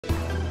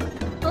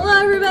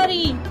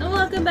everybody, and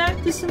welcome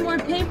back to some more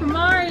Paper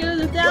Mario: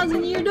 The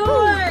 1,000-Year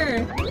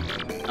Door!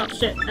 Oh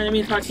shit, I didn't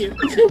mean to talk to you.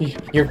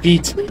 Your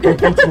feet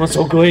was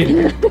so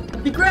good.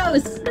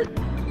 Gross!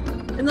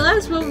 In the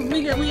last one,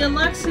 we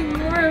unlocked some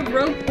more of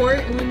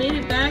Rogueport, and we made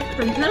it back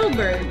from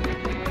Petalburg.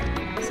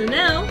 So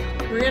now,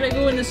 we're gonna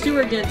go in the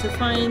sewer again to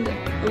find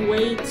a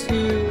way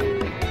to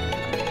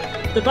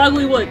the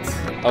Boggly Woods.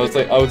 I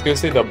was gonna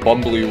say the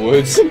Bumbly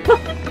Woods.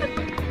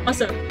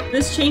 Also,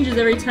 this changes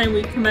every time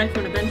we come back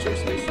from an adventure,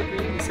 so we should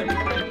read this every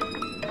time.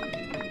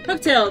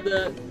 Hooktail,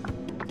 the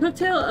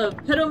Hooktail of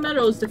Petal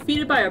Meadow is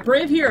defeated by a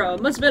brave hero.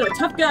 Must have been a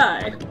tough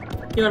guy.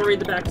 You wanna read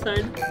the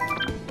backside?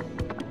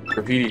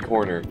 Graffiti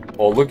corner.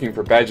 While looking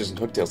for badges in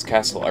Hooktail's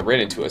castle, I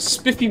ran into a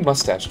spiffy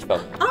mustached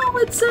fella. Oh,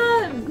 it's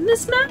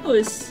Miss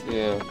Mouse.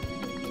 Yeah.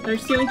 Our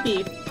stealing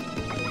thief.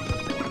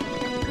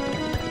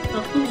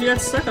 Oh, you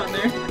got stuck on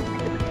there.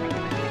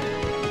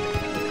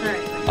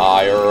 Alright.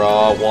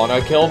 I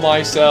wanna kill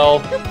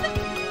myself.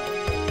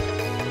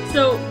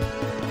 So,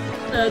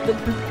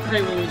 hi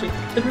Luigi.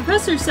 The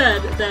professor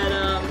said that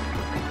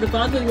the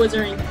Boggly Woods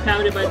are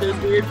inhabited by those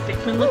weird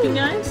Pikmin-looking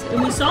guys,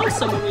 and we saw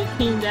some when we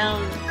came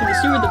down to the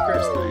sewer the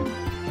first time.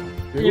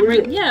 And it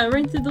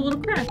ran through the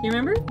little crack. You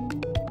remember?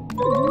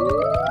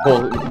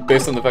 Well,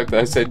 based on the fact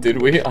that I said,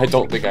 did we? I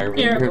don't think I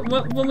remember.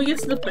 Yeah, when we get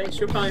to the place,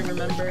 you'll probably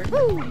remember.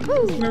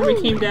 Remember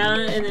we came down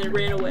and then it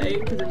ran away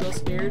because it was all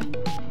scared.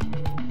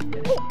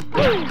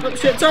 Oh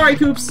shit! Sorry,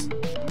 Coops.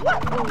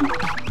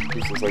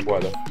 Coops was like, why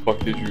the fuck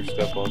did you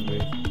step on me?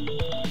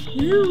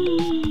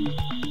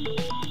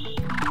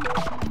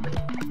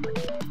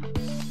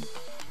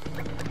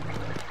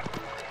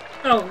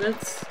 Oh,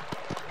 that's...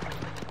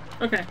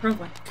 Okay, wrong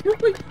way.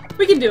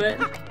 We can do it.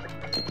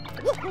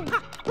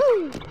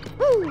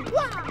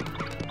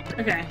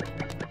 Okay.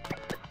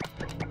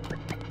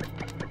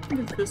 I think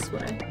it's this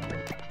way.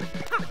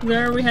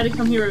 There, we had to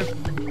come here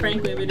with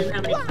Franklin, we didn't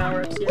have any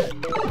power-ups yet.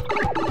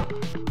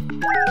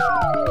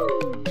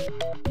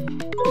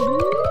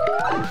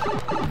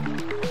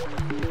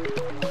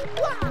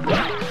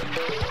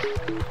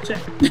 Check.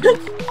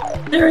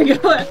 There we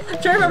go. I'm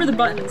trying to remember the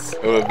buttons.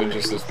 It would have been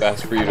just as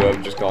fast for you to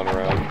have just gone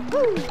around.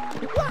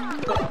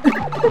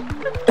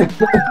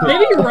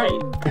 Maybe you're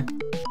right.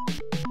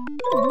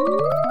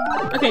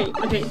 Okay,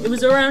 it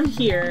was around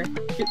here.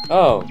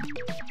 Oh.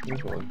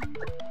 Here's one.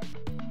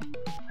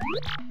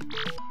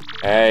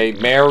 Hey,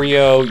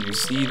 Mario, you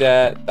see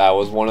that? That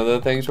was one of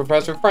the things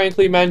Professor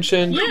Franklin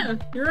mentioned. Yeah,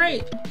 you're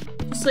right.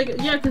 Just like,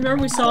 yeah, because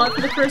remember we saw it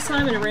for the first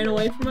time and it ran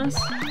away from us?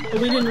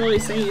 But we didn't really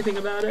say anything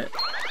about it.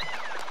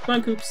 Come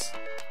on, Coops.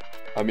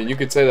 I mean, you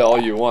could say that all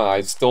you want,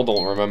 I still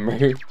don't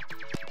remember.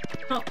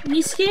 Oh,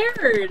 he's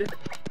scared!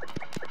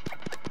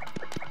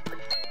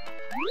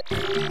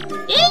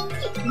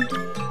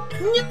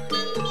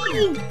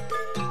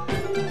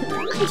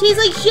 It tastes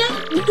like shit!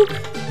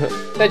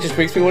 That just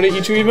makes me want to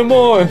eat you even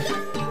more!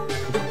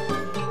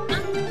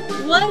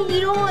 What?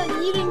 You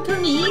didn't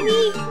come to eat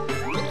me?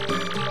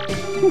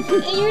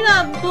 And you're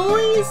not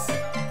bullies?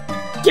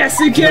 Guess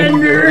again,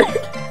 nerd!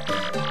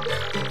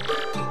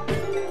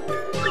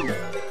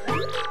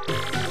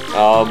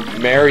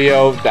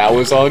 Mario, that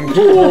was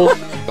uncool.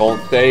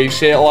 Don't say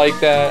shit like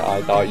that.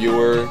 I thought you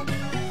were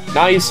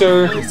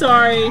nicer. I'm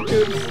sorry,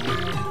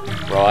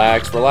 Oops.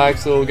 Relax,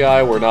 little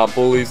guy. We're not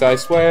bullies, I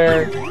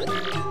swear.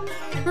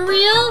 For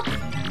real?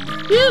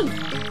 Dude,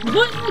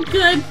 what?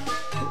 Good.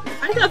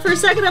 I thought for a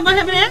second I might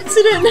have an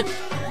accident.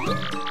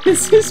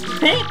 This is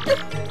bad.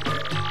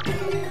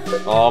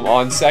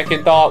 On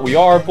second thought, we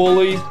are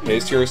bullies.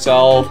 Piss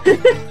yourself.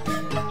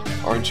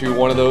 Aren't you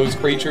one of those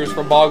creatures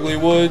from Boggly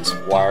Woods?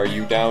 Why are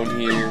you down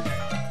here?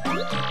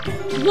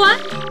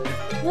 What?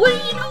 What are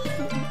you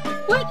doing?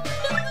 What are you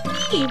doing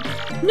with me?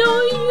 No,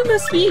 you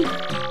must be.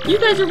 You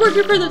guys are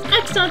working for those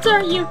X-Nauts,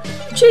 aren't you?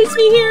 You chased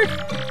me here.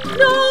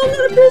 No, I'm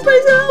gonna piss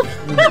myself.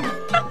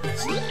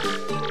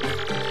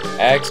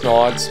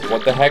 X-Nauts?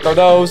 What the heck are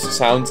those?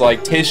 Sounds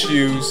like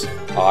tissues.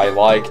 I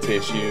like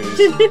tissues.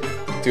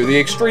 To the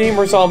extreme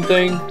or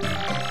something.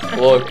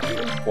 Look.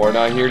 We're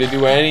not here to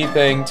do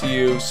anything to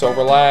you, so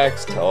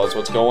relax. Tell us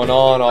what's going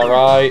on,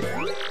 alright?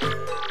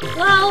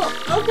 Well,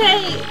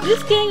 okay,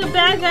 this gang of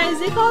bad guys,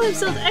 they call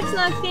themselves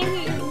X-Nauts,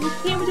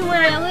 came to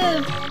where I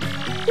live.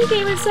 They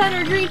came inside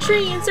our great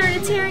tree and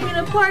started tearing it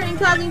apart and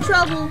causing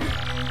trouble.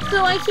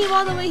 So I came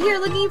all the way here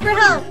looking for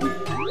help.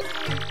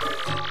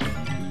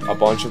 A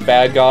bunch of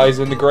bad guys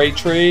in the great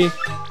tree?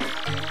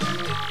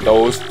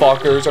 Those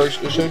fuckers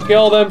should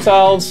kill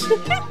themselves.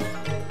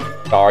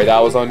 Sorry, that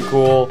was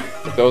uncool.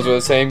 If those are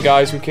the same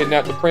guys who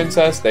kidnapped the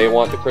princess, they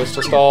want the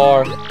crystal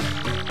star.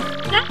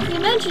 Now that you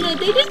mention it,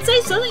 they did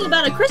say something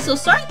about a crystal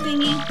star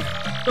thingy.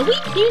 But we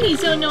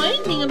Punies don't know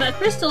anything about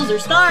crystals or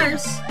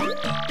stars.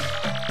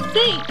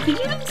 Hey, could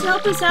you guys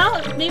help us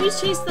out? Maybe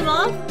chase them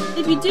off?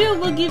 If you do,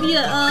 we'll give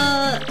you,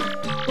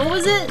 what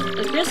was it?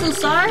 A crystal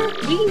star?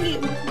 We can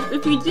get,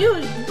 if you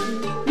do,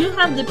 you'll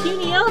have the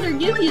puny elder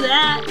give you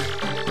that.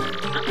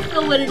 I don't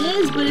know what it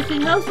is, but if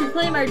it helps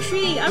reclaim our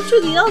tree, I'm sure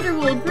the elder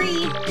will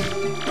agree.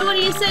 What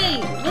do you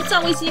say? Let's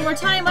not waste any more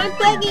time. I'm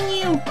begging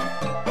you.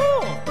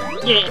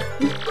 Yeah.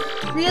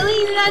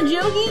 Really? You're not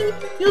joking?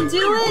 You'll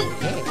do it?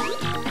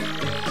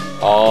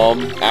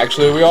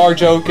 Actually we are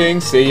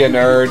joking. See ya,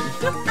 nerd.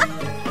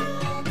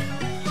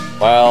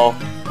 Well,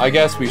 I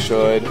guess we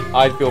should.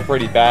 I'd feel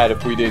pretty bad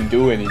if we didn't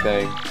do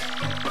anything.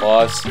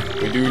 Plus,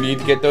 we do need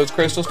to get those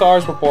crystal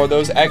stars before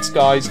those X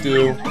guys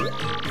do.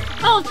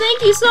 Oh,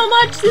 thank you so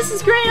much. This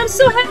is great. I'm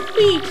so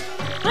happy.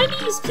 My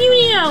name is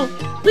Punio.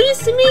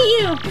 Pleased to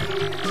meet you.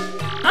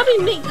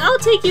 I'll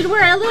take you to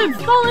where I live.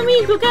 Follow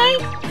me, okay?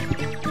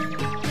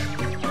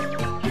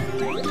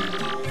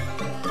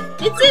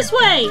 It's this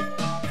way.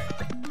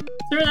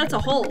 Sir, that's a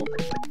hole.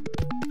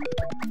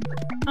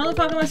 How the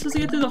fuck am I supposed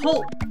to get through the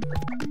hole?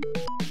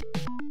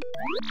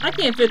 I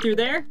can't fit through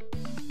there.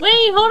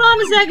 Wait, hold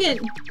on a second.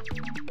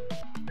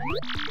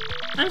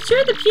 I'm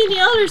sure the puny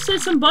elder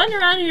said some button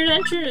around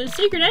your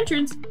secret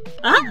entrance.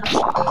 Ah!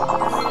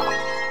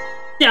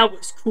 That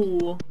was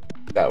cool.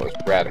 That was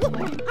radical.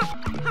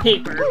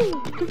 Paper.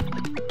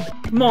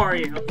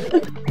 Mario.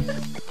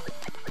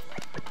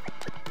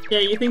 Yeah,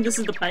 you think this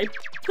is the pipe?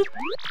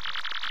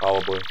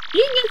 Probably.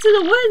 You can get to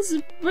the woods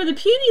where the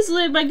Punies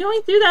live by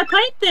going through that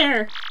pipe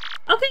there.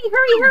 Okay,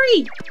 hurry,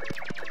 hurry!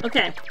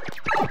 Okay.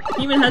 It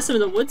even has some of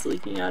the woods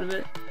leaking out of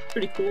it.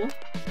 Pretty cool.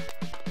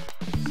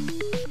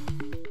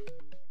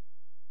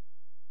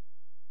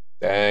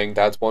 Dang,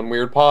 that's one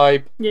weird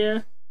pipe.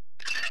 Yeah.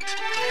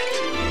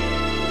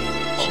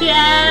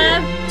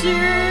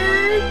 Chapter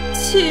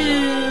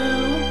 2.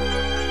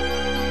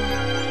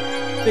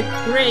 The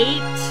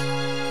Great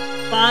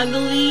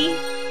Boggly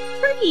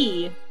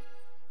Tree.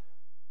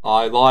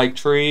 I like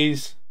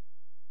trees.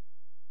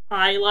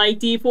 I like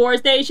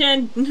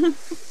deforestation.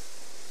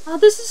 Oh,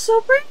 this is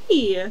so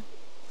pretty.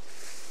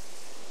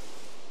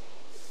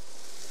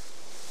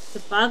 The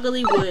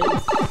Boggly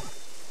Woods.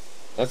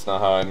 That's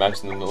not how I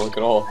imagined them to look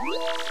at all.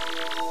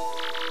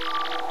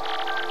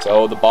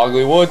 So, the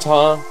Boggly Woods,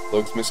 huh?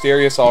 Looks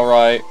mysterious,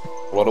 alright.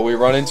 What do we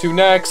run into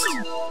next?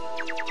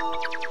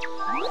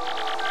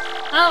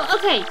 Oh,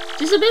 okay.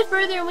 Just a bit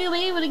further and we'll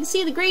be able to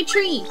see the great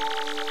tree.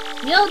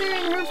 The elder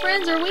and her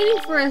friends are waiting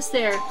for us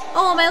there.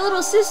 Oh, my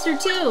little sister,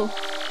 too.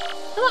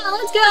 Come on,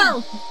 let's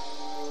go!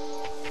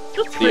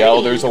 The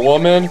elder's a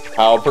woman?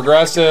 How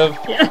progressive.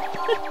 Yeah.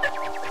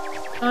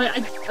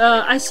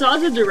 I saw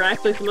the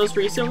direct, like the most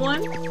recent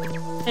one,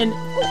 and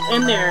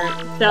in there,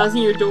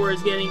 1,000-Year Door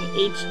is getting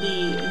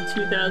HD in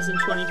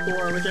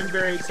 2024, which I'm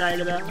very excited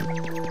about.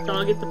 So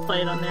I'll get to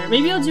play it on there.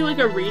 Maybe I'll do like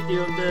a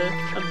redo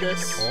of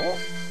this. If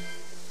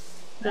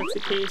that's the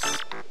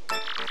case.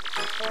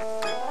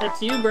 That's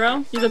you,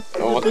 bro. You're the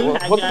blue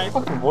hat guy. What the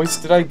fucking voice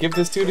did I give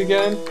this dude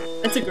again?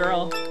 That's a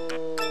girl.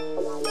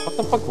 What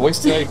the fuck voice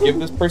did I give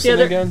this person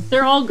again?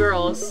 They're all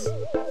girls.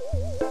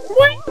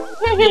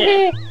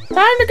 Yeah.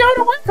 Time to go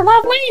to work,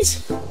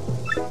 lovelies!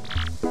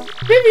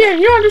 Vivian,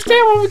 you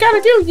understand what we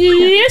gotta do,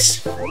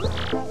 yes? A,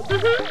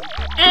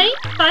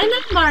 find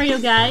that Mario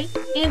guy,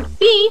 and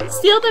B,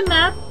 steal the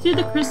map to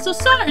the crystal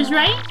stars,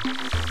 right?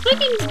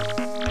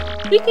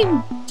 We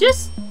can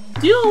just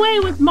do away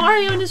with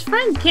Mario and his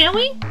friends, can't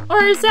we?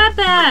 Or is that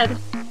bad?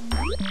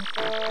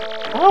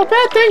 Oh,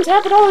 bad things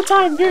happen all the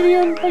time,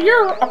 Vivian, but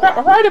you're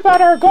right about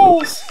our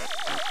goals.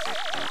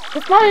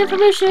 If my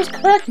information is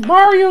correct,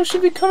 Mario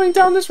should be coming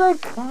down this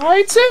road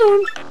quite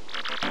soon.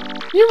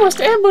 You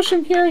must ambush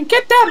him here and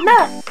get that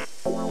map.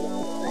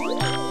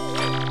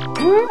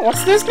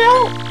 What's this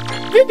now?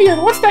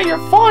 Vivian, what's that you're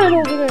fawning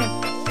over there?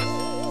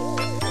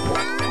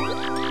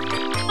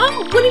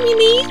 Oh, what do you mean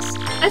these?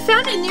 I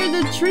found it near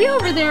the tree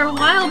over there a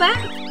while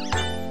back.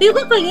 They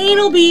look like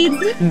anal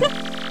beads. Isn't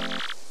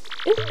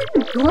it a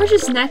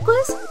gorgeous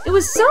necklace? It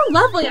was so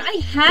lovely, I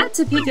had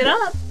to pick it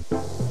up.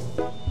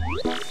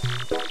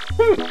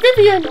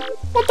 Vivian,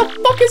 what the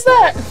fuck is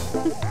that?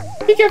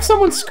 He gave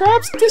someone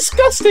scraps?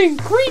 Disgusting!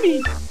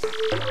 Greedy!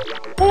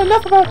 Well,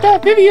 enough about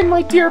that, Vivian,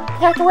 my dear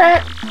pack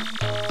rat.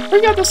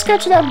 Bring out the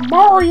sketch of that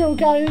Mario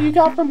guy that you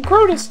got from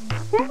Brutus.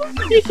 Ew,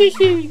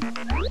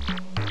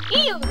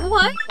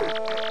 what?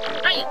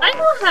 I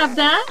don't have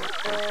that.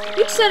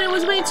 You said it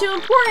was way too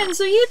important,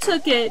 so you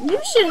took it.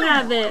 You should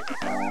have it.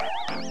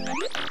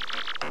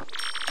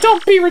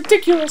 Don't be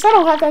ridiculous. I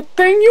don't have that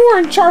thing. You were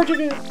in charge of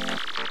it.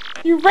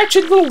 You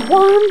wretched little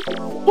worm.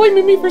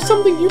 Blaming me for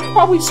something you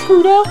probably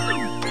screwed up.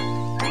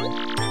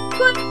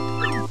 But...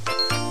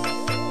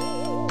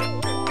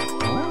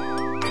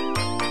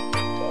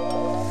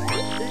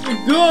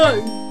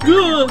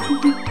 Good.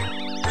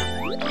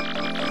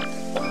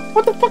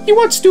 What the fuck you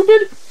want,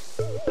 stupid?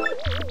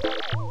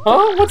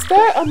 Huh? What's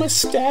that? A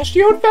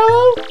mustachioed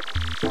fellow?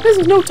 This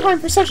is no time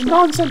for such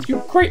nonsense,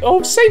 you great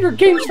oaf. Save your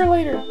games for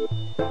later.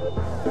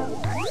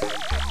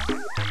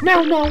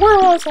 Now, where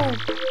was I?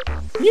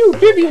 You,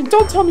 Vivian,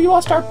 don't tell me you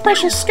lost our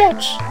precious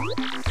sketch.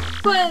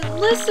 But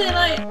listen,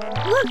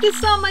 look,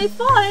 it's not my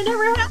fault. I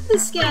never had the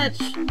sketch.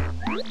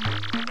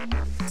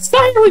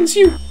 Silence,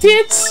 you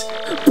ditz!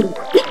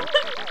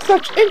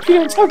 Such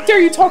impudence! How dare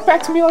you talk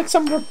back to me like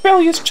some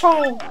rebellious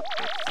child?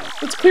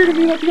 It's clear to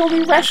me that the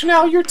only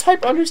rationale your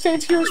type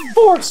understands here is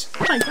force.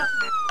 Oh my god.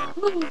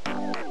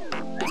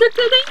 Took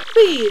the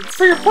beads.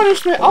 For your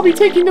punishment, I'll be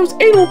taking those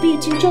anal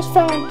beads you just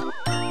found.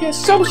 Yes,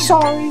 so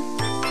sorry.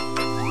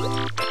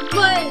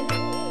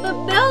 But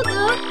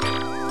Belga,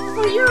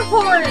 oh, you're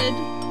horrid.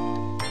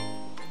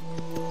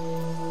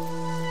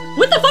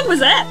 What the fuck was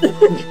that?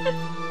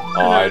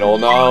 I don't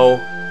know.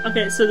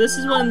 Okay, so this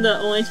is one of the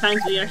only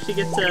times we actually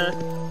get to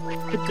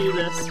do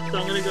this. So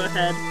I'm gonna go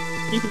ahead.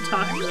 You can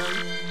talk to them.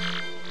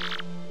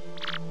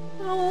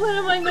 Oh, what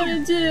am I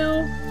gonna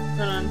do?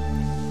 Hold on.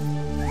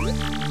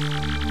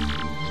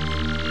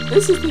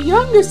 This is the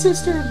youngest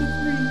sister of the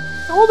three.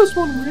 The oldest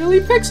one really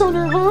picks on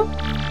her, huh?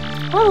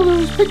 I don't know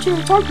whose picture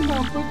they're talking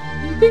about, but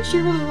do you think she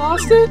really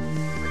lost it?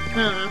 I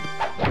don't know.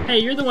 Hey,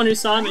 you're the one who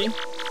saw me.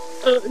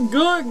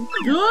 Good.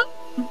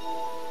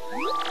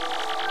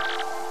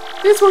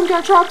 This one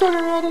got dropped on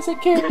her head as a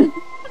kid.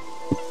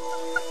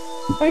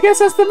 I guess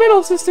that's the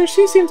middle sister.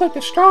 She seems like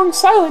the strong,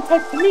 silent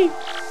type to me.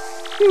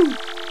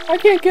 I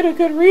can't get a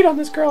good read on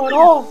this girl at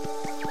all.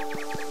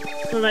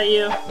 What about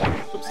you?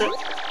 Oops.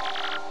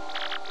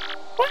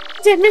 What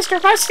is it, Mr.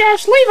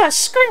 Mustache? Leave us!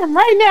 Scram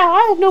right now!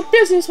 I have no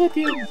business with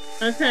you!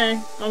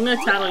 Okay, I'm gonna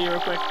tattle you real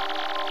quick.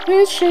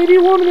 This shady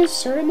woman is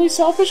certainly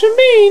selfish and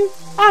mean.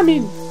 I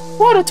mean,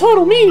 what a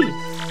total meanie!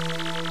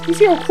 You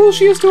see how close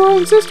she is to her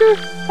own sister?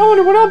 I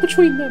wonder what on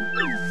between them.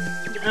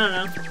 I don't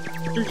know.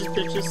 They're just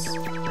bitches.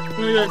 I'm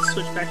gonna go ahead and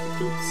switch back to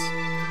Poops.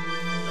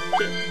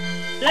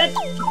 Shit!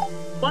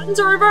 Buttons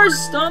are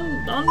reversed!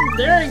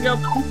 There you go.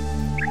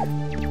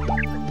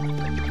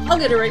 I'll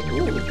get it right.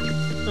 Ooh.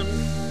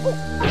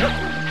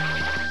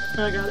 I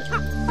got it.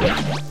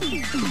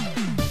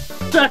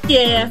 Fuck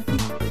yeah!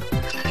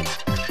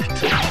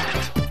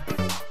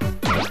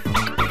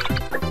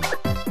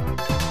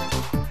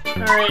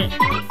 Alright,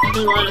 do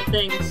a lot of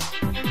things.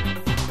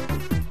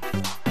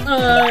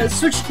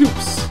 Switch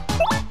Poops.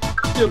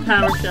 Do a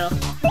power shell.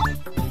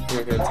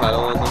 You're gonna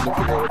title on them to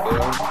figure out what they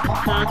are?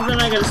 No, because then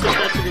I gotta switch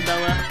that to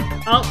Rubella.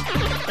 Oh,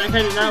 that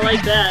guy did not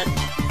like that.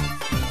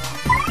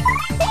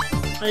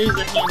 I use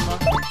the handle.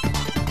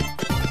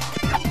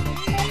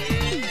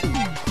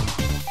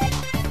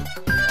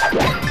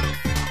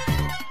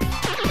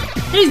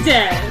 He's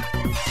dead!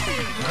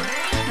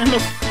 I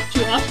almost fucked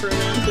you off for a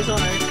minute, I'm so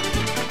sorry.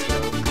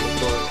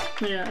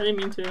 Yeah, I didn't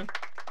mean to.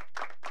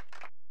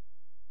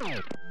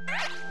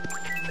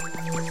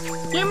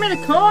 Give me the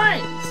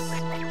coins!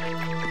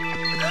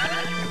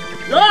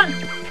 Run!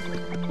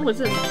 Oh, what's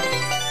this?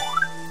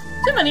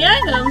 Too many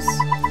items!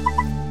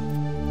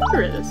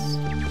 Where is this?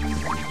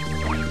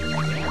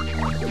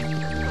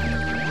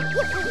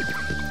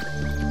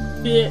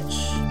 Bitch.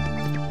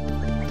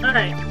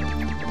 Alright.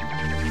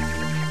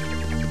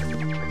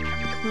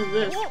 What is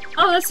this?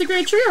 Oh, that's the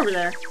great tree over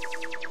there.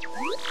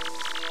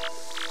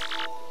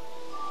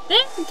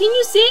 There, can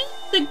you see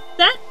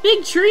that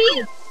big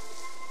tree?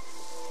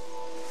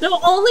 The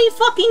only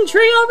fucking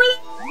tree over there?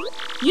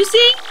 You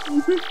see?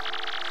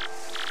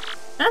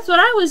 That's what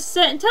I was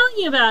telling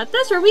you about.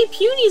 That's where we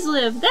Punies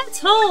live.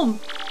 That's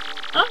home.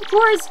 Of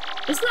course,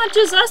 it's not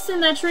just us in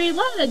that tree. A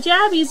lot of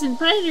jabbies and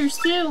predators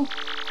too.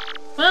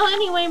 Well,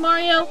 anyway,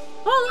 Mario,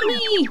 follow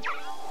me.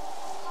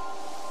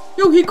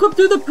 Yo, he clipped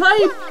through the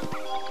pipe.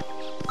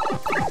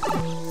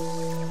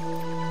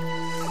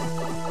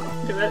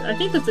 Okay, I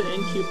think that's an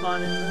end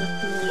coupon in the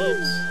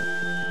leaves.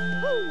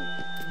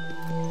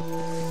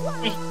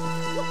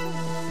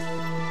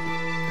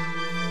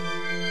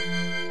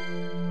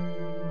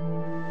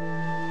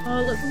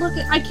 Oh, look!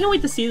 I can't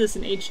wait to see this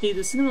in HD.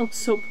 This is gonna look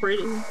so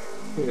pretty.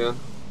 Yeah.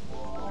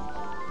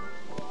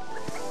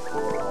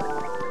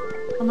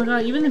 Oh my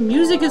god! Even the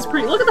music is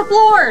pretty. Look at the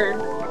floor.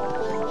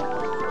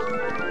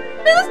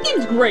 Man, this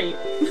game's great.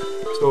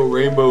 So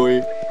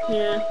rainbowy.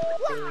 Yeah.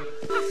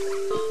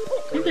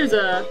 I think there's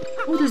a.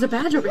 Oh, there's a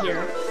badge over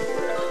here.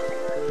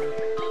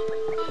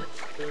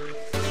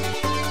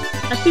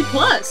 FP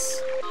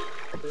Plus.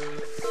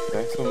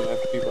 Maximum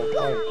FP by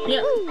 5.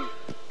 Yeah.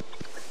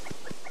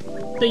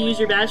 So use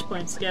your badge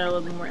points to get a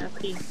little bit more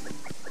FP.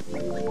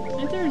 I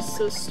think there's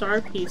a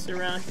star piece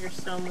around here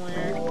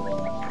somewhere.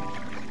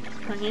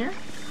 On here?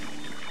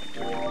 I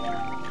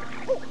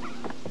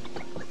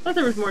thought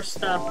there was more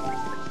stuff.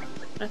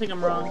 I think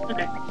I'm wrong.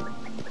 Okay.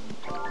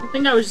 I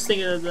think I was just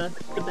thinking of the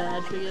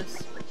badge, I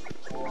guess.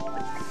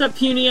 What's up,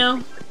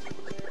 Punio?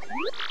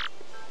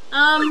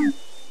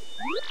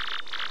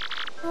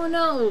 Oh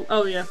no!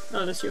 Oh yeah.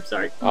 Oh, that's you.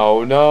 Sorry.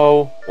 Oh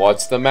no!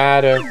 What's the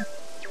matter?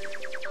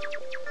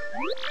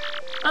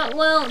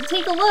 Well,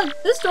 take a look.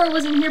 This door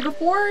wasn't here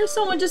before.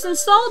 Someone just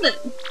installed it.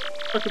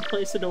 Fucking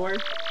place a door.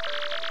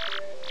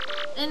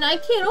 And I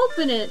can't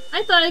open it.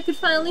 I thought I could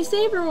finally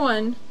save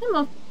everyone. I'm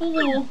a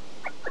fool.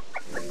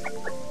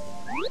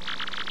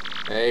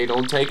 Hey,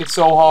 don't take it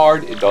so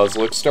hard. It does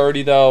look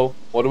sturdy, though.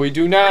 What do we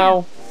do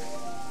now?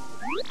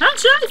 How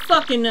should I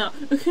fucking know?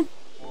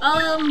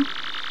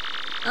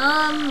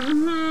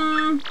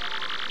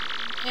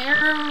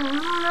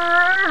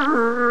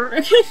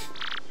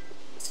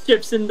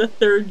 Strips in the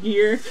third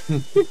gear.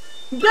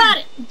 Got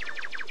it!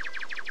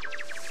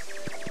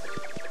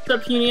 What's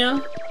up,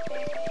 Punio?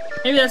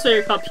 Maybe that's why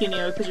you're called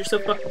Punio, because you're so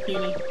fucking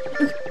puny.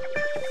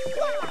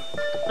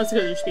 That's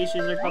because your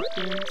species are called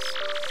Punies.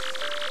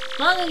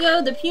 Long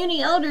ago, the puny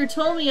elder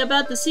told me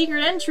about the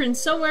secret entrance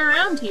somewhere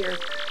around here.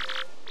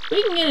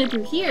 We can get in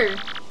through here.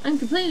 I'm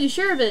completely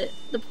sure of it.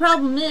 The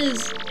problem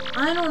is,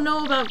 I don't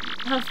know about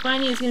how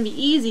finding it's gonna be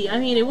easy. I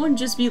mean, it wouldn't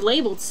just be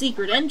labeled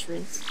secret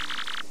entrance.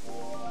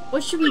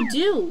 What should we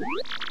do?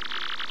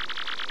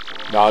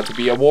 Not to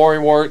be a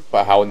worrywart,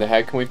 but how in the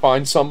heck can we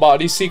find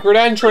somebody's secret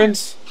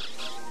entrance?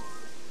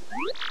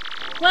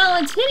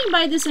 Well, it's hidden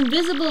by this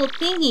invisible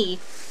thingy.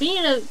 We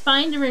need to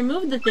find and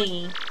remove the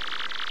thingy.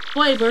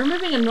 Boy, but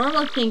removing a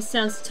normal thing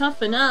sounds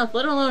tough enough,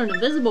 let alone an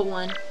invisible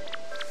one.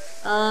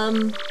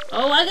 Oh,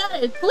 I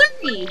got it!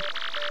 Flurry!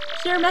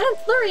 Sure, Madame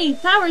Flurry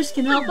Powers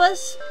can help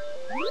us.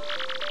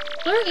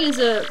 Flurry is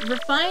a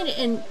refined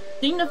and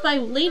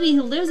dignified lady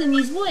who lives in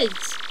these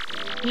woods.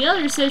 The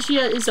elder says she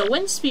is a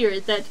wind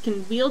spirit that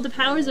can wield the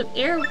powers of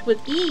air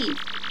with ease.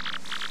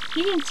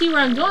 You can see where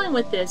I'm going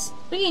with this.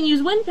 We can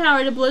use wind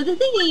power to blow the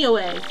thingy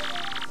away.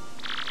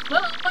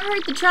 Well, it won't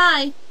hurt to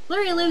try.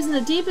 Flurry lives in the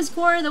deepest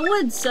corner of the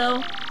woods,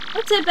 so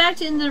let's head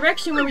back in the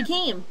direction where we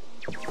came.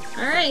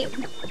 Alright.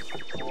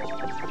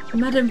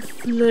 Madame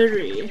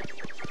Flurry.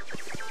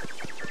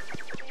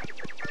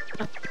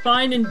 A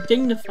fine and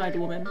dignified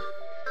woman.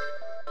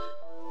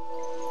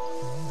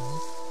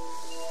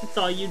 That's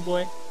all you,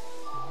 boy.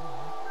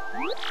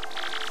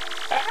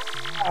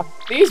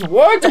 These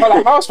woods are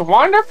the most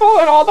wonderful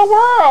in all the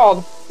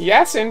world!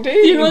 Yes, indeed!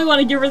 Do you really want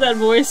to give her that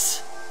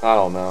voice? I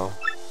don't know.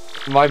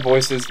 My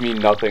voices mean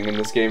nothing in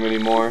this game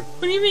anymore.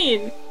 What do you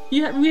mean? We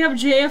have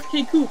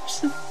JFK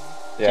Coops.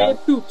 Yeah.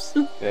 JF Coops.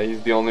 Yeah,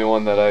 he's the only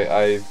one that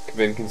I've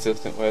been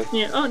consistent with.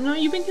 Yeah, oh no,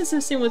 you've been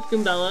consistent with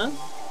Goombella.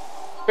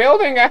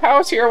 Building a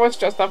house here was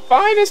just the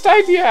finest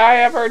idea I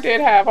ever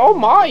did have. Oh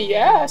my,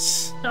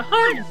 yes! The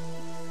heart!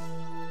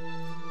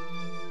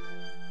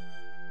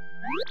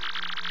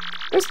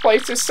 This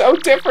place is so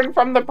different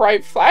from the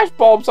bright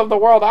flashbulbs of the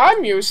world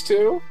I'm used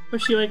to.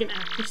 Was she like an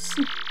actress?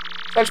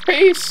 Such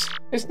peace!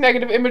 This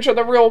negative image of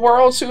the real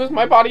world soothes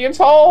my body and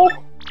soul.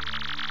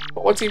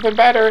 But what's even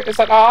better is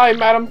that I,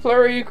 Madame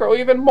Flurry, grow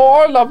even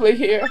more lovely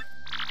here.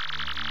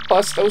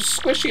 Plus, those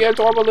squishy,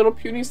 adorable little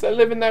punies that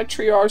live in that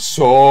tree are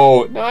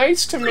so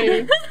nice to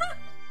me.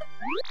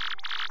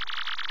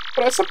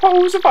 But I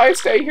suppose if I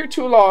stay here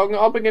too long,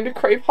 I'll begin to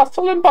crave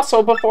hustle and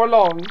bustle before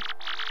long.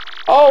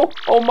 Oh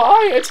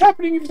my, it's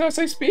happening even as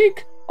I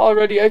speak.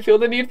 Already I feel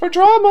the need for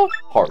drama.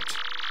 Heart.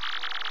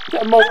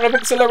 That moment of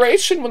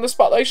exhilaration when the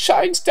spotlight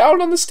shines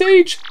down on the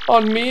stage,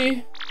 on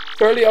me.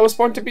 Surely I was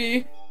born to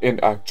be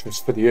an actress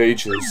for the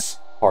ages.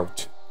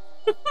 Heart.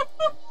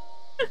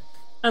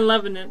 I'm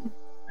loving it.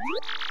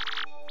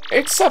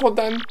 It's settled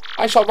then.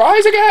 I shall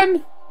rise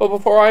again. But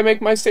before I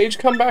make my stage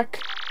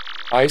comeback,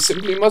 I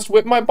simply must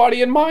whip my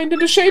body and mind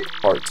into shape.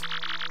 Heart.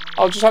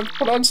 I'll just have to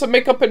put on some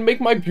makeup and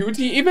make my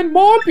beauty even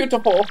more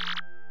beautiful.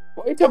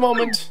 Wait a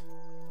moment.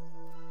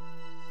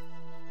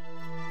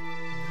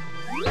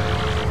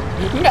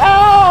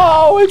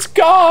 No, it's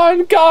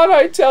gone. Gone,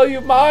 I tell you.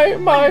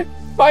 My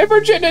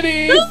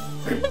virginity.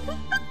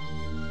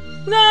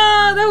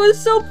 No, that was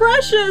so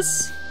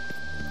precious.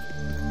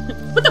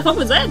 What the fuck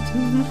was that?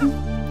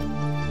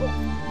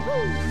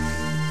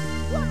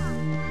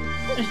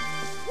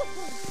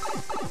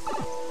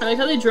 I like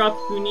how they drop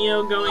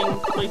Punio going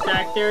like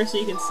back there so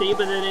you can see,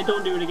 but then they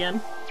don't do it again.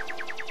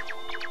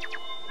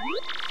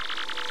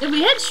 If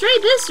we head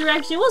straight this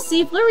direction, we'll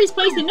see Flurry's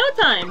place in no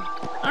time.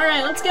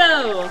 Alright, let's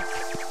go.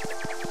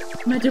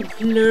 Madame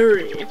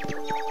Flurry.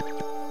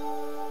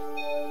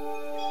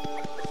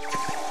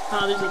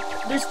 Oh,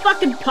 there's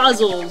fucking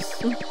puzzles.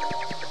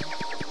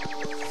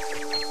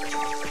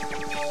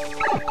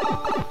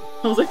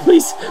 I was like,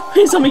 please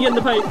let me get in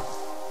the pipe.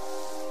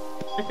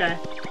 Okay.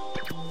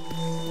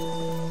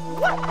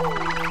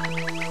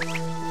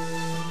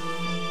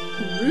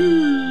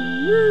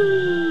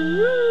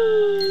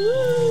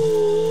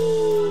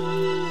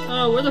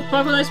 Oh, where the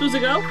fuck was I supposed to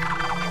go?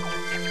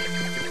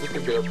 You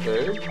can get up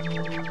there.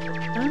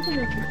 I don't think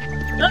I can.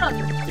 Ah!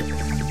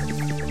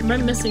 Am I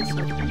missing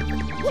something?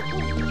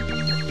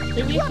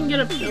 Maybe you can get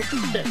up there.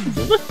 Shit.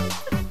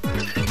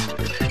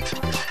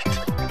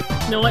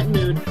 You know what?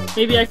 Mood.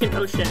 Maybe I can.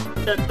 Oh shit.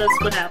 That's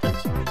what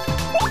happens. I'm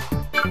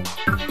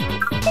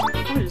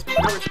gonna just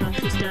power smash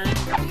this guy.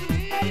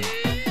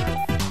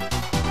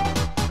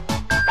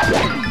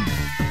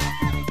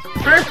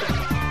 Perfect!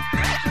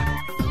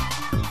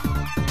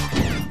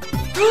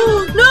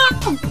 No!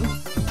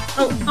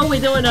 Oh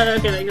wait, no, okay,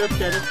 that's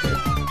good, that's good.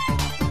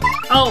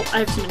 Oh, I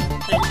have too many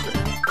things for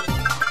that.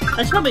 I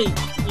should probably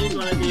use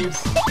one of these.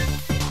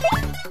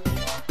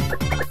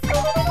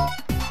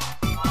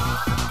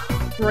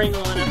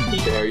 Wrangle on FD.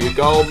 There you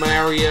go,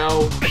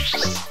 Mario.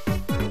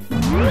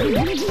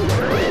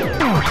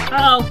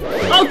 Uh-oh.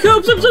 Oh,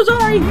 Coops, I'm so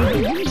sorry!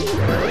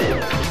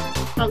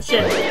 Oh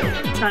shit.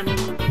 Timing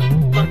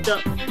fucked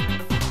up.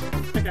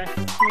 Okay,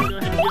 I'm gonna go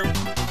ahead and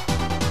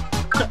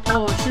jump.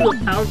 Oh, shoot a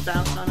power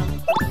bounce on him.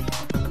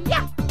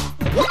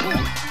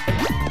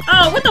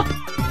 Oh, what the f-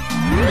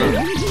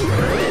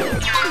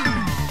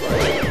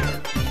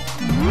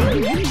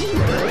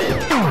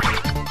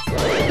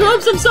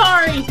 Oops, I'm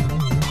sorry!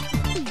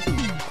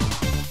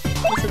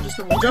 Guess I'm just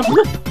Jump.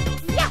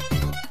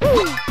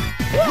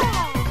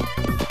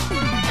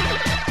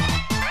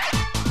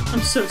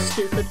 I'm so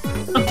stupid.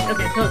 Oh,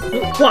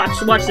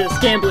 okay, watch this.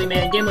 Gambling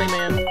man.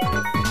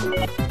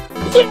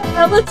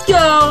 Yeah, let's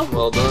go!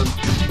 Well done.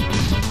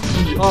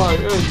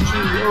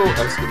 P-I-N-G-O!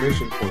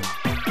 Exclamation point.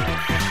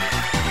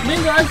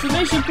 Bingo!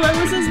 Exclamation point!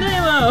 What's his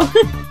name? Oh!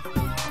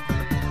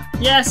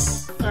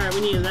 Yes! Alright,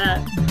 we needed that.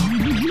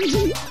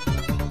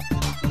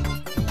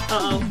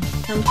 Uh-oh.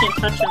 And we can't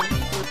touch him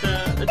with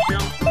a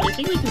jump. I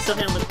think we can still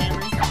hit him with a hammer.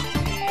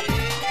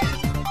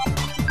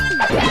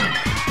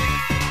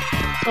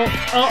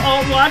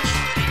 Oh, watch!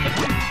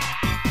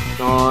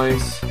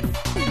 Nice.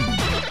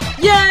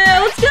 Yeah,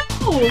 let's go!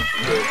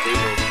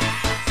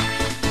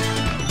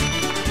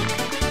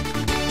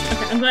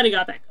 Okay, I'm glad he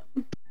got back up.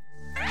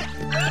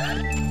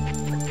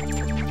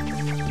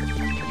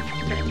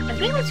 Okay, I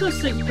think we're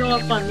supposed to go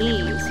up on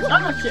these.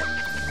 Oh, shit.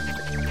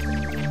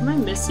 Am I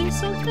missing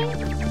something?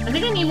 I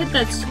think I need to hit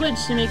that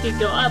switch to make it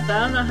go up, but I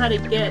don't know how to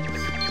get,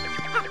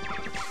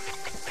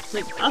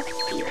 like, up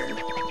here.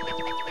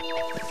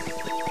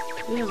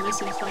 I think I'm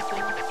missing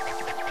something.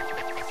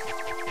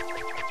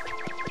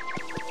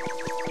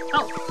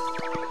 Oh!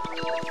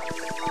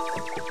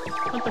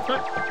 What the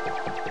fuck?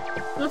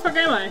 Where the fuck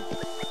am I?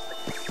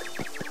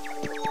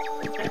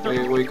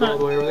 Okay, wait, go all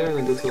the way over there and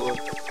then go to the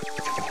left.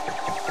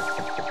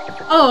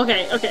 Oh,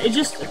 okay. It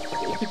just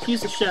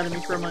confused the shit out of me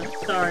for a moment.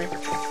 Sorry.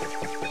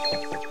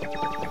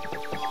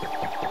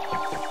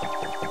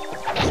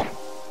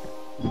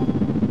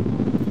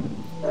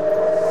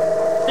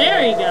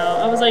 There you go.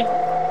 I was like,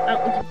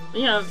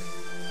 yeah.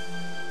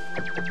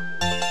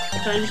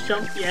 Can I just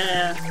jump?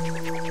 Yeah.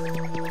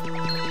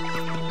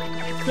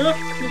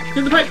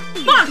 Get the pipe!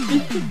 Fuck!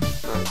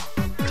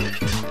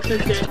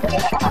 Okay.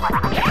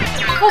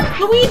 Oh,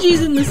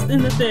 Luigi's in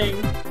the thing.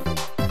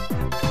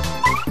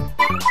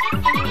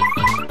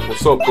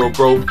 What's up,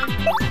 bro?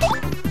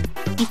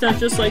 He's not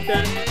just like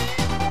that.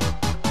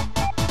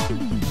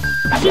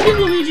 Did you give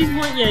Luigi's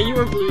voice? Yeah, you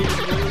were Luigi's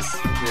voice.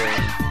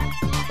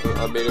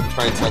 Yeah. I made him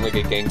try and sound like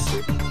a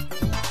gangster.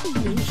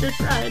 You sure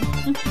tried.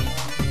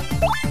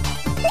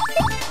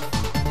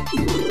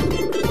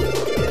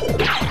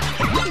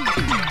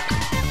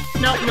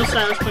 Nope, no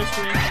stylus points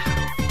for me.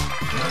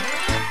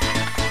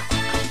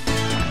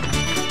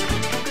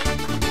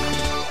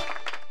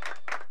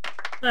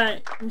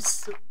 Alright,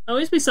 at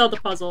least we solved the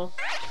puzzle.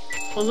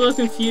 I was a little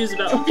confused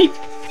about like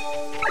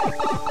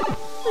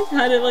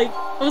how to like.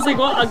 I was like,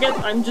 well,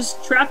 I'm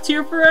just trapped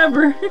here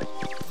forever.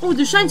 Oh,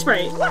 there's Shine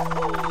Sprite.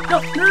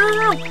 No!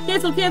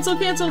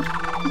 Cancel!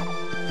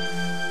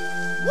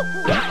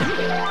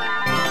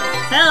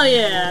 Hell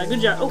yeah!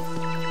 Good job. Oh.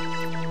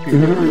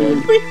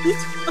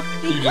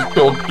 You just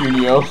killed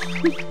Punio.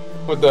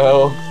 What the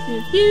hell?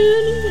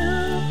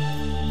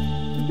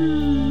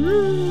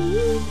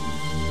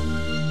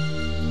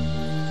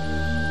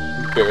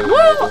 Barely.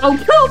 Woo! Oh,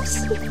 Poops!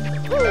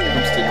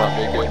 Poops did not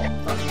make it.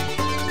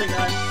 Thank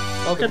God.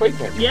 Oh, the plate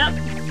came. Yep.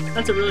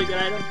 That's a really good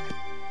item.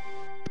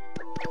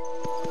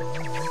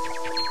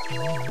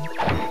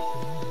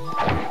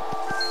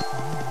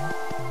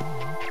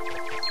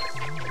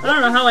 I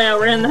don't know how I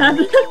outran that.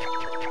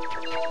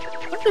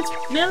 Look, it's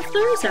Man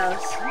Flurry's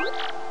house.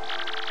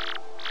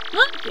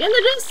 Look, in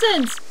the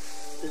distance!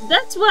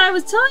 That's what I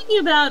was telling you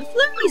about!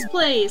 Flurry's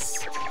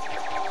place!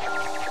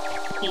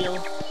 Heal.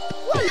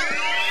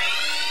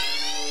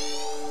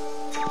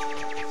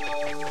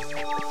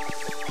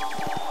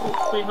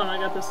 Oh, wait, hold on, I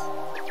got this.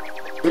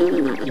 Give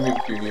me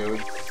Punio.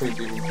 Please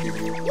give me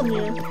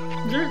Punio.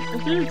 Yeah.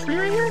 Is there a tree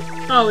right here?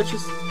 Oh, it's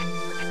just...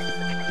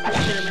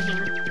 Let's get my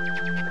hammer.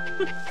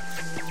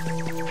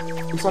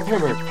 What's up,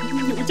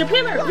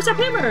 hammer? What's up,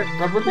 hammer?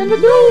 Rubber band the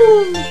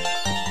doom!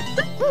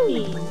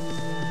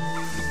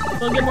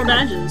 We'll get more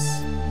badges.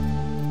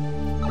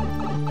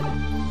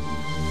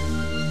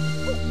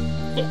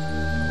 Yeah.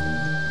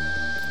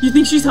 You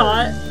think she's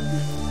hot?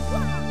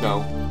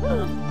 No.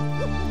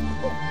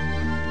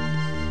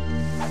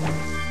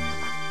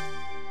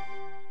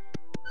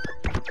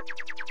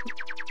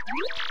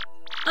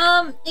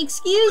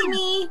 Excuse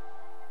me?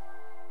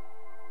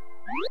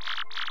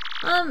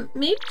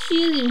 Maybe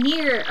she isn't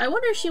here. I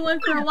wonder if she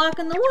went for a walk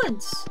in the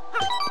woods.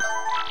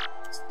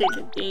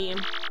 Stupid game.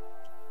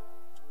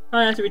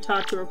 Probably after we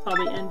talk to her, we'll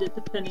probably end it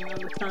depending on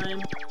the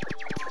time.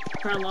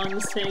 Or how long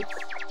this takes.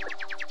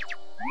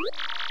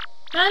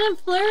 Madam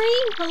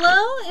Flurry?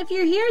 Hello? If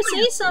you're here,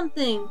 say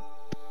something!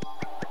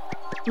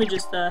 Let me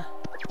just, oh,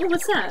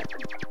 what's that?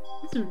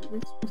 It's a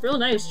real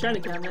nice china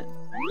cabinet.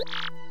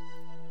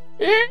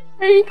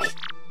 Eek!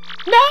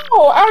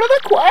 No! Out of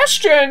the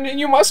question!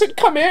 You mustn't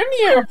come in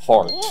here!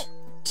 Heart.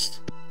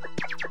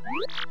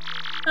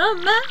 Oh,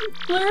 Madam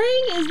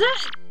Flurry?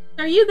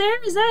 Are you there?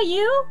 Is that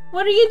you?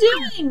 What are you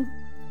doing?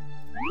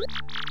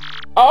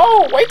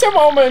 Oh, wait a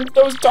moment!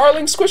 Those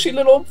darling squishy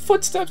little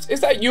footsteps.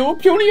 Is that you,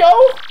 Punio?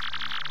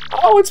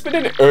 Oh, it's been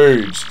an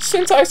age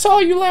since I saw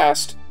you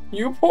last.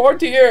 You poor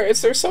dear,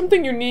 is there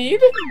something you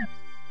need?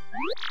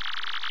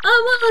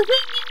 Oh, well, the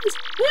thing is,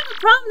 we have a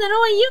problem that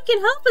only you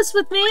can help us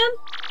with, ma'am.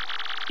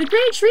 The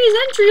Great Tree's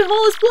entry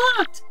hole is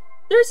blocked.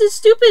 There's a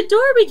stupid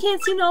door we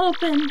can't seem to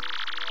open.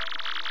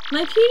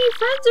 My puny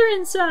friends are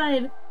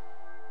inside.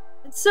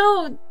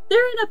 So,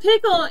 they're in a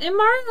pickle, and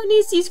Mario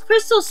needs these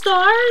crystal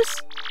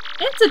stars?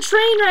 It's a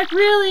train wreck,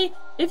 really.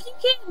 If you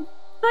can't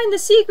find the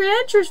secret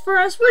entrance for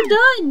us, we're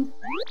done.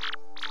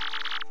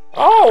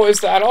 Oh,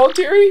 is that all,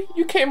 dearie?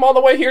 You came all the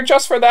way here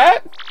just for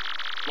that?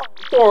 My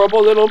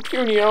adorable little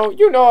Punio,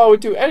 you know I would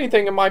do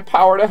anything in my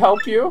power to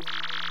help you.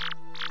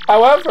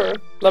 However,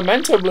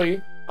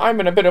 lamentably,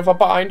 I'm in a bit of a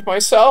bind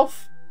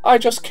myself. I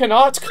just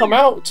cannot come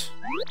out.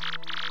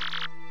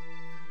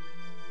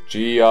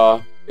 Gee,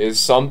 is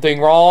something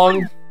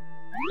wrong?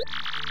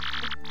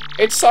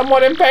 It's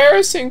somewhat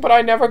embarrassing, but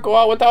I never go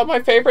out without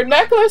my favorite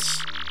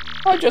necklace.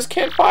 I just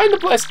can't find the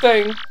blessed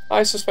thing.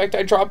 I suspect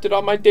I dropped it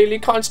on my daily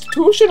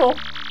constitutional.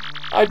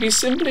 I'd be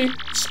simply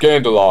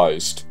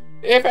scandalized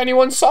if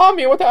anyone saw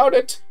me without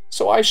it,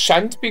 so I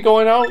shan't be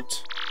going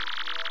out.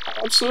 I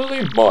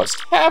absolutely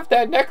must have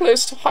that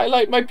necklace to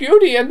highlight my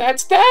beauty, and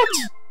that's that.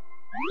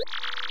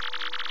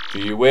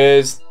 Gee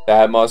whiz,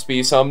 that must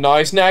be some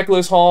nice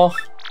necklace, huh?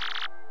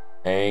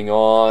 Hang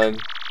on.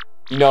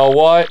 You know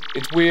what?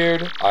 It's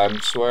weird. I'm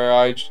sure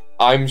I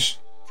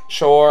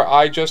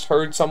just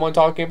heard someone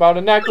talking about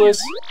a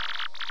necklace.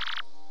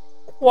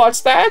 What's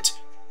that?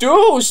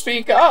 Do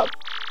speak up.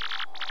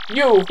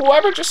 You,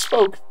 whoever just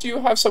spoke, do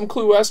you have some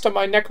clue as to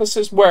my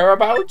necklace's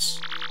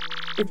whereabouts?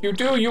 If you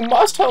do, you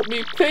must help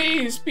me.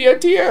 Please, be a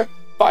dear.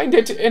 Find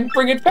it and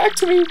bring it back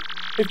to me.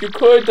 If you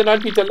could, then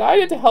I'd be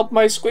delighted to help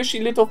my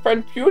squishy little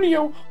friend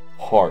Punio.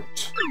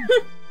 Heart.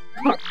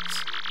 Heart.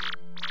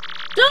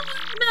 Don't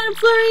worry, Madam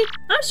Flurry.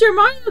 I'm sure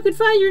Mario could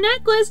find your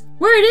necklace.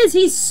 Where it is,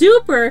 he's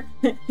super.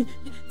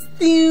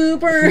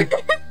 Super.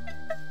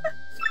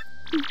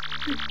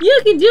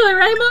 You can do it,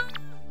 right,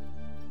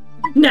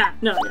 Mario? Nah,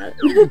 no.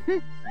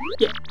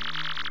 Yeah.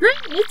 Great,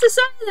 it's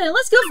decided then.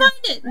 Let's go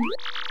find it.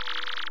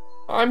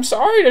 I'm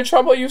sorry to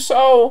trouble you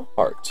so.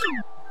 Heart.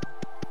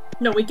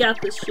 No, we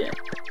got this shit.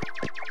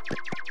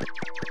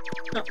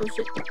 Oh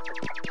shit.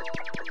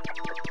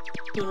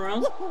 Going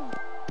wrong?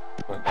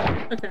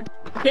 Okay.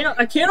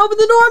 I can't open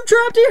the door, I'm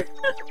trapped here!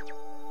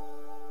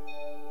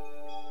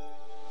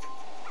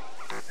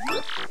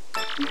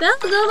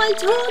 Bellgum, I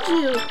told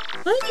you!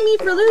 Blaming me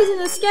for losing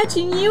the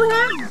sketching you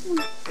have?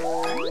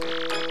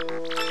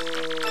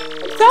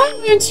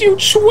 Silence, you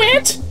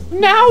twit!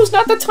 Now's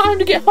not the time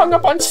to get hung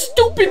up on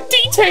stupid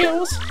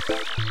details!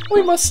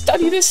 We must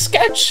study this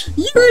sketch!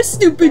 You're a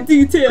stupid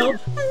detail!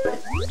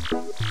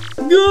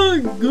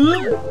 Good.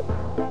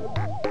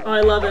 Oh,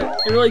 I love it.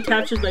 It really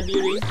captures my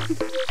beauty.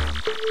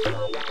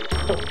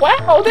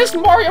 Wow, this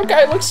Mario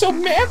guy looks so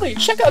manly!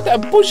 Check out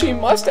that bushy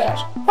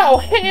mustache! How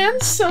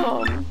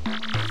handsome!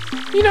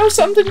 You know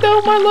something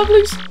though, my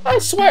lovelies? I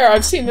swear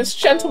I've seen this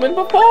gentleman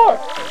before!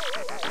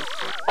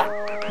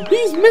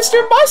 He's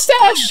Mr.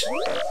 Mustache!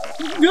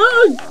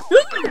 Good!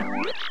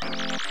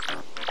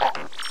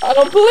 I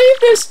don't believe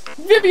this!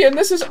 Vivian,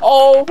 this is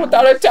all,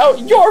 without a doubt,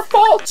 your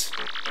fault!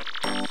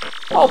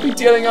 I'll be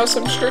dealing out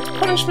some strict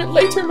punishment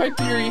later, my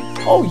dearie.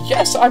 Oh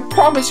yes, I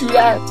promise you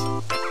that!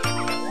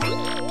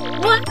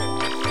 What?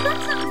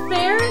 That's not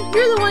fair!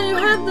 You're the one who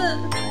had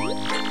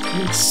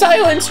the...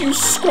 Silence, you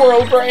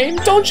squirrel brain!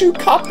 Don't you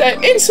cop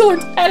that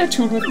insolent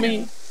attitude with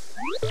me!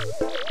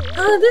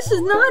 This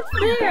is not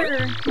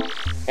fair!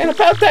 And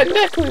about that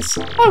necklace,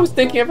 I was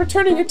thinking of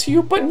returning it to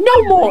you, but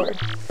no more!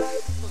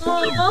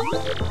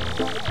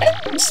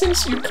 And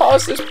since you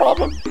caused this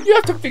problem, you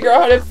have to figure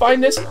out how to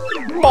find this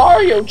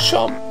Mario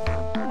chump!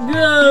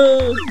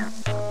 Go!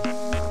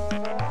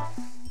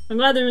 I'm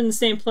glad they're in the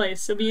same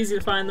place. It'll be easy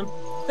to find them.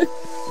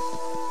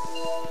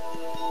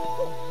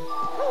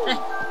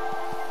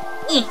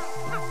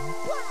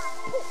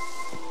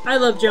 I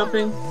love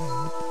jumping.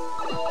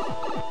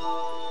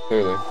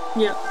 Clearly.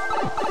 Yep.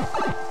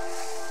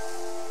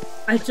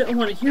 I don't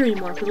want to hear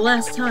anymore for the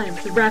last time.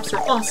 Giraffes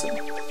are awesome.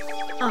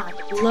 I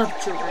love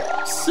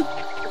giraffes.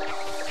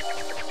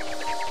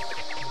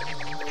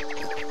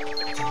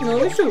 No,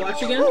 we should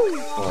watch again.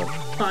 What?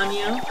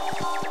 Ponyo.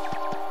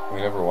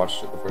 We never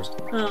watched it the first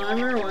time. Oh, I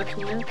remember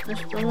watching it.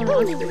 I want to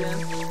watch it again.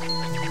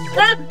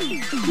 Ah!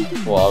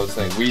 Well, I was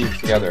saying we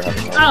together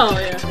haven't watched it. Oh,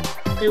 yeah.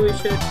 Maybe we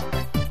should.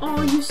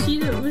 Oh, you see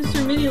that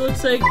Mr. Mini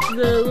looks like the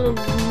little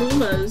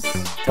Lumas.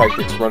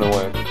 Tactics, run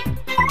away.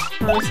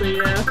 Honestly,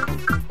 yeah.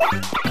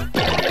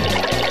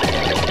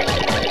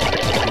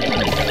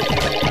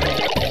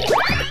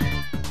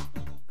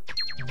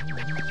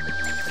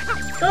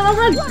 Don't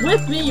run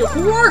with me, you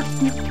whore!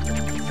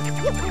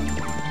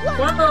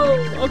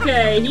 Whoa,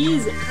 okay,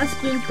 he's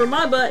asking for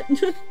my butt.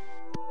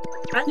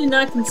 I did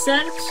not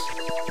consent.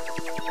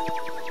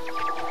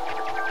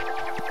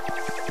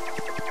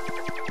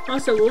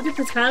 Also, we'll get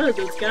the title of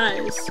those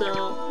guys, so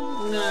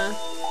I'm gonna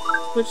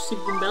switch to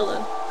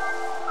Goombella.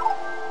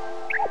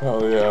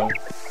 Oh yeah.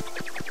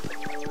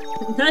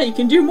 Now you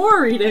can do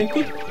more reading.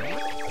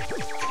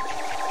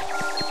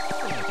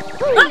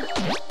 Ah!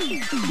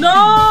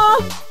 No!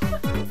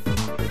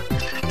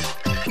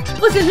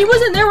 Listen, he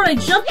wasn't there when I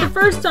jumped the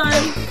first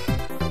time.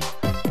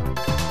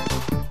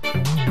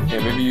 Yeah,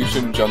 maybe maybe you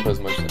shouldn't jump as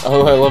much.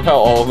 Oh, I love how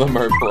all of them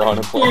are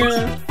piranha plants.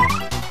 Yeah.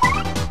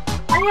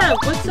 Oh yeah,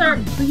 what's our...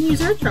 We can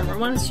use Earth Tremor. I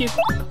want to shoot...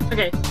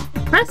 Okay.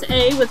 Press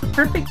A with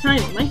perfect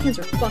timing. My hands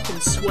are fucking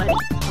sweaty.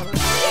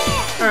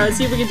 Alright, let's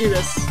see if we can do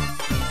this.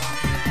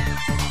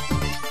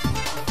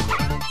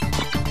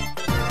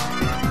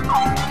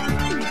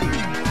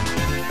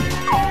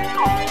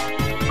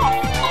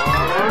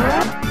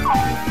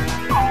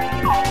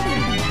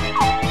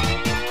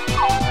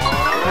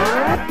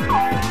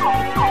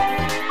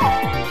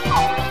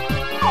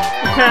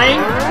 Okay.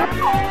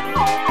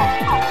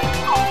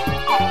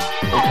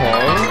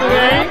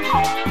 Okay.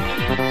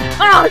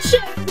 Oh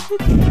shit!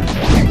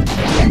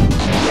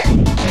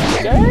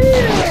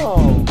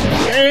 Damn!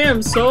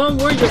 Damn, so I'm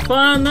going to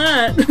find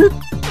that.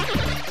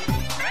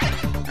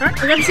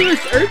 Alright, we gotta see what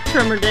Earth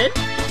Tremor did.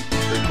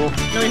 Pretty cool.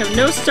 No, we have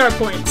no star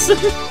points.